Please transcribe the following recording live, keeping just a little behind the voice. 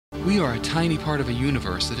We are a tiny part of a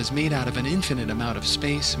universe that is made out of an infinite amount of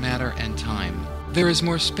space, matter, and time. There is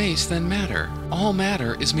more space than matter. All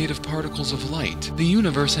matter is made of particles of light. The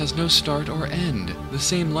universe has no start or end. The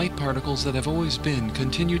same light particles that have always been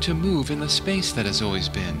continue to move in the space that has always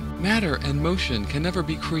been. Matter and motion can never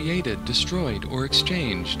be created, destroyed, or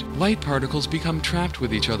exchanged. Light particles become trapped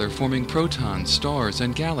with each other, forming protons, stars,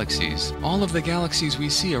 and galaxies. All of the galaxies we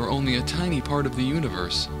see are only a tiny part of the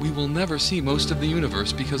universe. We will never see most of the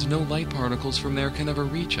universe because no light particles from there can ever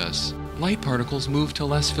reach us. Light particles move to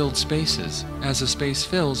less filled spaces. As a space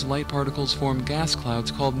fills, light particles form gas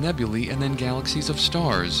clouds called nebulae and then galaxies of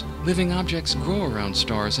stars. Living objects grow around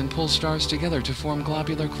stars and pull stars together to form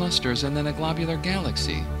globular clusters and then a globular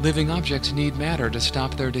galaxy. Living objects need matter to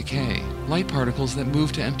stop their decay. Light particles that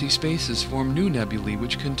move to empty spaces form new nebulae,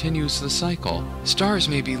 which continues the cycle. Stars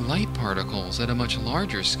may be light particles at a much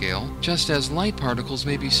larger scale, just as light particles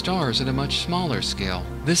may be stars at a much smaller scale.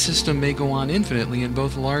 This system may go on infinitely in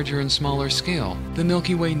both larger and smaller scale. The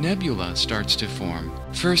Milky Way nebula starts to form.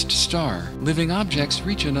 First star. Living objects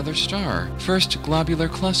reach another star. First globular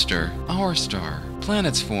cluster. Our star.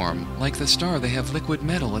 Planets form. Like the star, they have liquid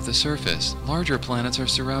metal at the surface. Larger planets are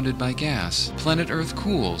surrounded by gas. Planet Earth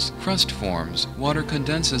cools. Crust forms. Water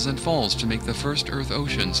condenses and falls to make the first Earth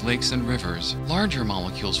oceans, lakes, and rivers. Larger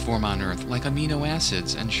molecules form on Earth, like amino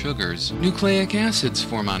acids and sugars. Nucleic acids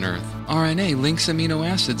form on Earth. RNA links amino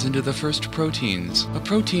acids into the first proteins. A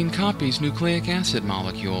protein copies nucleic acid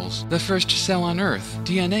molecules. The first cell on Earth.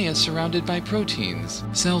 DNA is surrounded by proteins.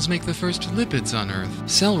 Cells make the first lipids on Earth.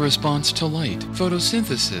 Cell response to light.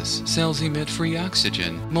 Photosynthesis. Cells emit free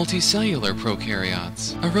oxygen. Multicellular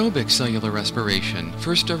prokaryotes. Aerobic cellular respiration.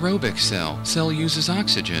 First aerobic cell. Cell uses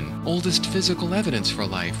oxygen. Oldest physical evidence for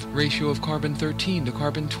life. Ratio of carbon-13 to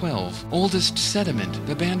carbon-12. Oldest sediment.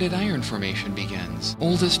 The banded iron formation begins.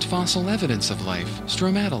 Oldest fossil evidence of life.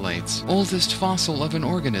 Stromatolites. Oldest fossil of an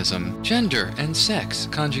organism. Gender and sex.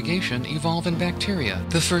 Conjugation evolve in bacteria.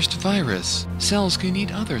 The first virus. Cells can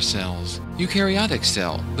eat other cells. Eukaryotic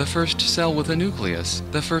cell. The first cell with a nucleus.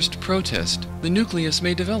 The first protist. The nucleus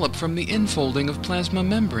may develop from the infolding of plasma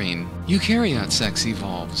membrane. Eukaryote sex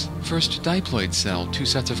evolves. First diploid cell, 2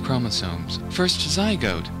 sets of chromosomes. First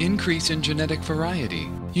zygote, increase in genetic variety.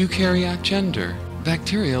 Eukaryote gender.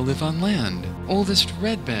 Bacteria live on land. Oldest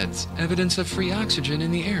red beds, evidence of free oxygen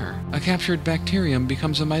in the air. A captured bacterium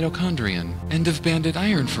becomes a mitochondrion. End of banded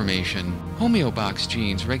iron formation. Homeobox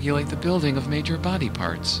genes regulate the building of major body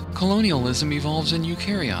parts. Colonialism evolves in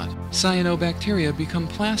eukaryote. Cyanobacteria become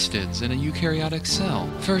plastids in a eukaryotic cell.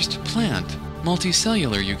 First plant.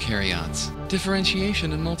 Multicellular eukaryotes.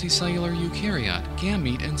 Differentiation in multicellular eukaryote,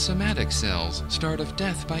 gamete, and somatic cells. Start of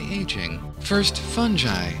death by aging. First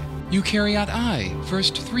fungi. Eukaryote eye,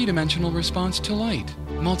 first three-dimensional response to light.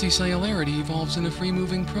 Multicellularity evolves in a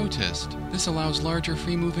free-moving protist. This allows larger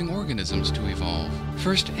free-moving organisms to evolve.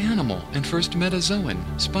 First animal and first metazoan,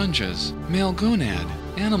 sponges. Male gonad.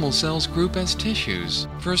 Animal cells group as tissues.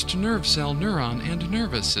 First nerve cell, neuron, and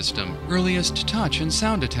nervous system. Earliest touch and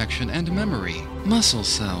sound detection and memory. Muscle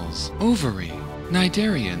cells. Ovary.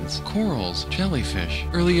 Cnidarians, corals, jellyfish,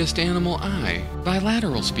 earliest animal eye,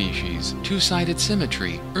 bilateral species, two-sided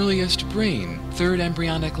symmetry, earliest brain, third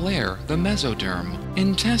embryonic layer, the mesoderm,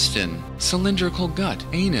 intestine, cylindrical gut,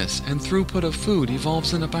 anus, and throughput of food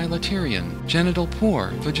evolves in a bilaterian, genital pore,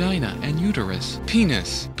 vagina, and uterus,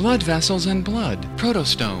 penis, blood vessels and blood,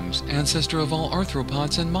 protostomes, ancestor of all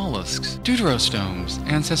arthropods and mollusks, deuterostomes,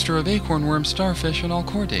 ancestor of acornworm, starfish, and all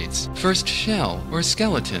chordates, first shell, or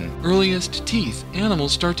skeleton, earliest teeth,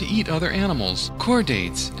 animals start to eat other animals,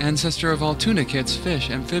 chordates, ancestor of all tunicates, fish,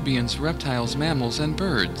 amphibians, reptiles, mammals, and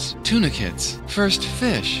birds, tunicates, first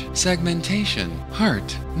fish, segmentation,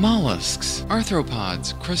 heart, mollusks,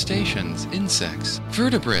 arthropods, crustaceans, insects,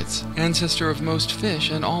 vertebrates, ancestor of most fish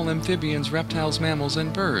and all amphibians, reptiles, mammals,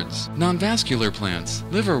 and birds, non-vascular plants,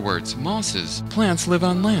 liverworts, mosses, plants live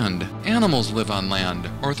on land, animals live on land,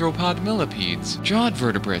 arthropod millipedes, jawed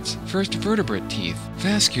vertebrates, first vertebrate teeth,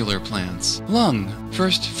 vascular plants, lung,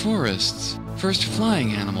 first forests, first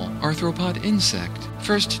flying animal, arthropod insect,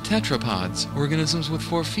 first tetrapods, organisms with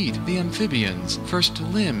 4 feet, the amphibians, first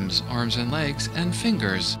limbs, arms and legs, and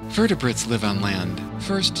fingers, vertebrates live on land,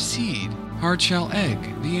 first seed, hard-shell egg,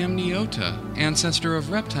 the amniota, ancestor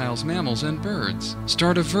of reptiles, mammals, and birds,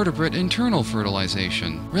 start of vertebrate internal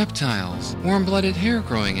fertilization, reptiles, warm-blooded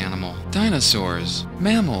hair-growing animal, dinosaurs,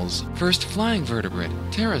 mammals, first flying vertebrate,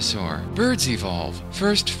 pterosaur, birds evolve,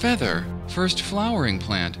 first feather, first flowering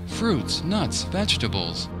plant, fruits, nuts,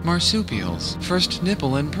 vegetables, marsupials, first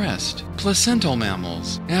nipple and breast, placental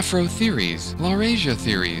mammals, Afro-theories, Laurasia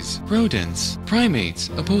theories, rodents, primates,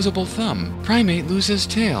 opposable thumb, primate loses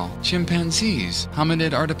tail, chimpanzees,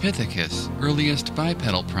 hominid ardipithecus, earliest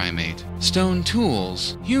bipedal primate, stone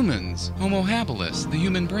tools, humans, Homo habilis, the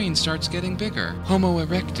human brain starts getting bigger, Homo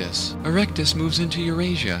erectus, erectus moves into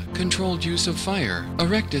Eurasia, controlled use of fire,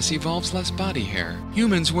 erectus evolves less body hair,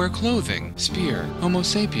 humans wear clothing, spear, Homo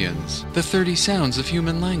sapiens, the 30 sounds of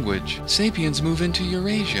human language, sapiens move into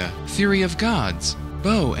Eurasia, theory of gods,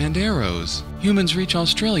 bow and arrows, humans reach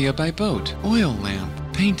Australia by boat, oil lamp,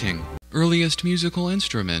 painting, earliest musical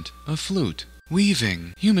instrument, a flute,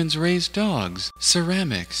 weaving, humans raise dogs,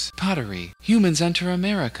 ceramics, pottery, humans enter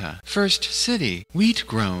America, first city, wheat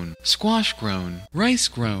grown, squash grown, rice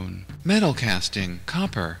grown, metal casting,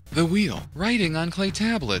 copper, the wheel, writing on clay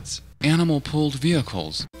tablets, animal-pulled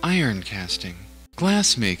vehicles, iron casting,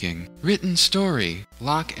 glass making, written story,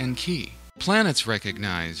 lock and key. Planets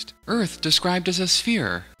recognized. Earth described as a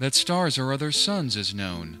sphere. That stars or other suns is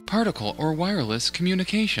known. Particle or wireless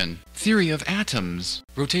communication. Theory of atoms.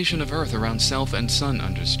 Rotation of Earth around self and sun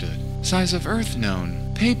understood. Size of Earth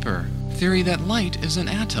known. Paper. Theory that light is an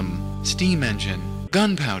atom. Steam engine.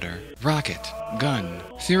 Gunpowder. Rocket. Gun.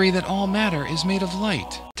 Theory that all matter is made of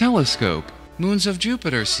light. Telescope. Moons of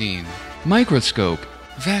Jupiter seen. Microscope.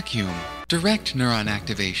 Vacuum. Direct neuron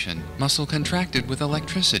activation, muscle contracted with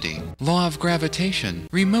electricity. Law of gravitation,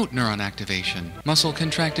 remote neuron activation, muscle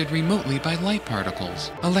contracted remotely by light particles.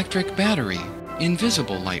 Electric battery,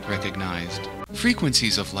 invisible light recognized.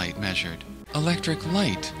 Frequencies of light measured. Electric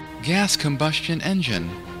light, gas combustion engine.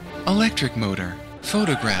 Electric motor,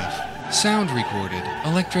 photograph, sound recorded.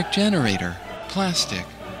 Electric generator, plastic.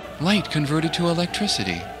 Light converted to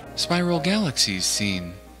electricity. Spiral galaxies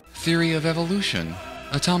seen. Theory of evolution.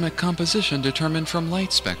 Atomic composition determined from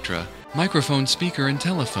light spectra. Microphone, speaker, and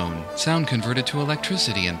telephone. Sound converted to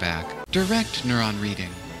electricity and back. Direct neuron reading.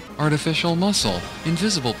 Artificial muscle.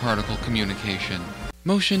 Invisible particle communication.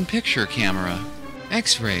 Motion picture camera.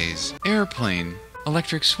 X-rays. Airplane.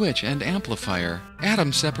 Electric switch and amplifier.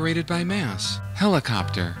 Atom separated by mass.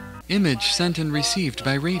 Helicopter. Image sent and received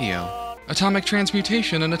by radio. Atomic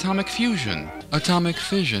transmutation and atomic fusion. Atomic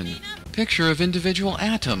fission. Picture of individual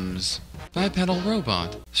atoms. Bipedal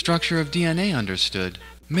robot. Structure of DNA understood.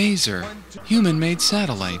 Maser. Human-made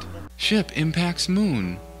satellite. Ship impacts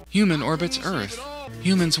moon. Human orbits Earth.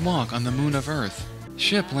 Humans walk on the moon of Earth.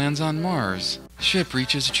 Ship lands on Mars. Ship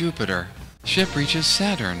reaches Jupiter. Ship reaches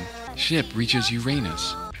Saturn. Ship reaches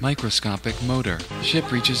Uranus. Microscopic motor. Ship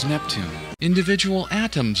reaches Neptune. Individual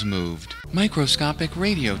atoms moved. Microscopic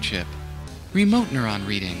radio chip. Remote neuron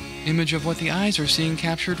reading. Image of what the eyes are seeing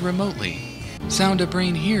captured remotely. Sound a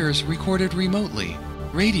brain hears recorded remotely.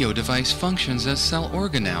 Radio device functions as cell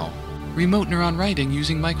organelle. Remote neuron writing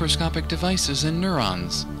using microscopic devices and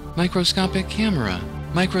neurons. Microscopic camera.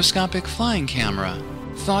 Microscopic flying camera.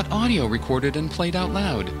 Thought audio recorded and played out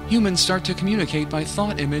loud. Humans start to communicate by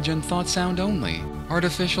thought image and thought sound only.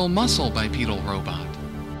 Artificial muscle bipedal robot.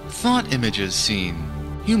 Thought images seen.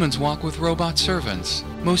 Humans walk with robot servants.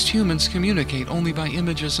 Most humans communicate only by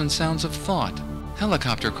images and sounds of thought.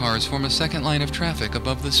 Helicopter cars form a second line of traffic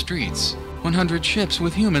above the streets. 100 ships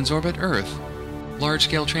with humans orbit Earth.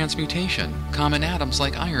 Large-scale transmutation. Common atoms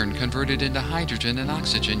like iron converted into hydrogen and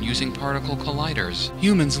oxygen using particle colliders.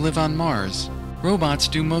 Humans live on Mars. Robots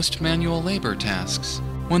do most manual labor tasks.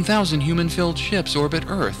 1,000 human-filled ships orbit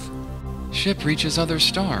Earth. Ship reaches other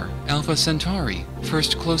star. Alpha Centauri.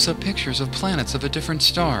 First close-up pictures of planets of a different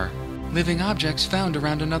star. Living objects found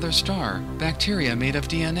around another star. Bacteria made of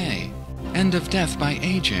DNA. End of death by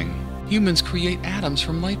aging. Humans create atoms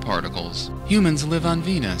from light particles. Humans live on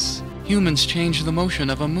Venus. Humans change the motion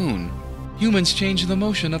of a moon. Humans change the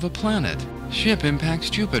motion of a planet. Ship impacts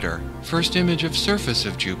Jupiter. First image of surface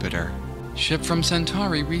of Jupiter. Ship from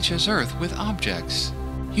Centauri reaches Earth with objects.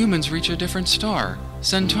 Humans reach a different star,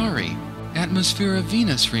 Centauri. Atmosphere of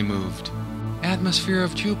Venus removed. Atmosphere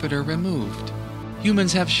of Jupiter removed.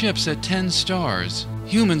 Humans have ships at 10 stars.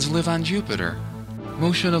 Humans live on Jupiter.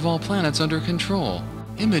 Motion of all planets under control.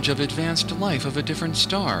 Image of advanced life of a different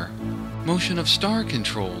star. Motion of star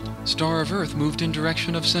controlled. Star of Earth moved in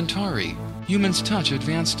direction of Centauri. Humans touch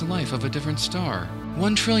advanced life of a different star.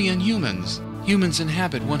 1 trillion humans. Humans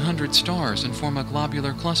inhabit 100 stars and form a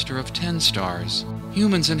globular cluster of 10 stars.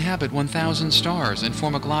 Humans inhabit 1,000 stars and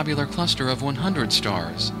form a globular cluster of 100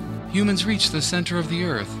 stars. Humans reach the center of the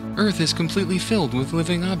Earth. Earth is completely filled with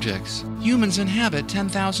living objects. Humans inhabit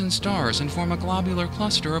 10,000 stars and form a globular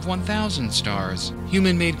cluster of 1,000 stars.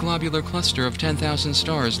 Human-made globular cluster of 10,000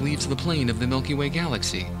 stars leaves the plane of the Milky Way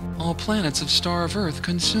galaxy. All planets of star of Earth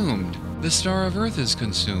consumed. The star of Earth is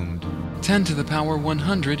consumed. 10 to the power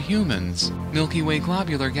 100 humans. Milky Way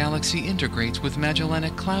globular galaxy integrates with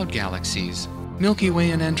Magellanic Cloud galaxies. Milky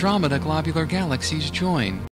Way and Andromeda globular galaxies join.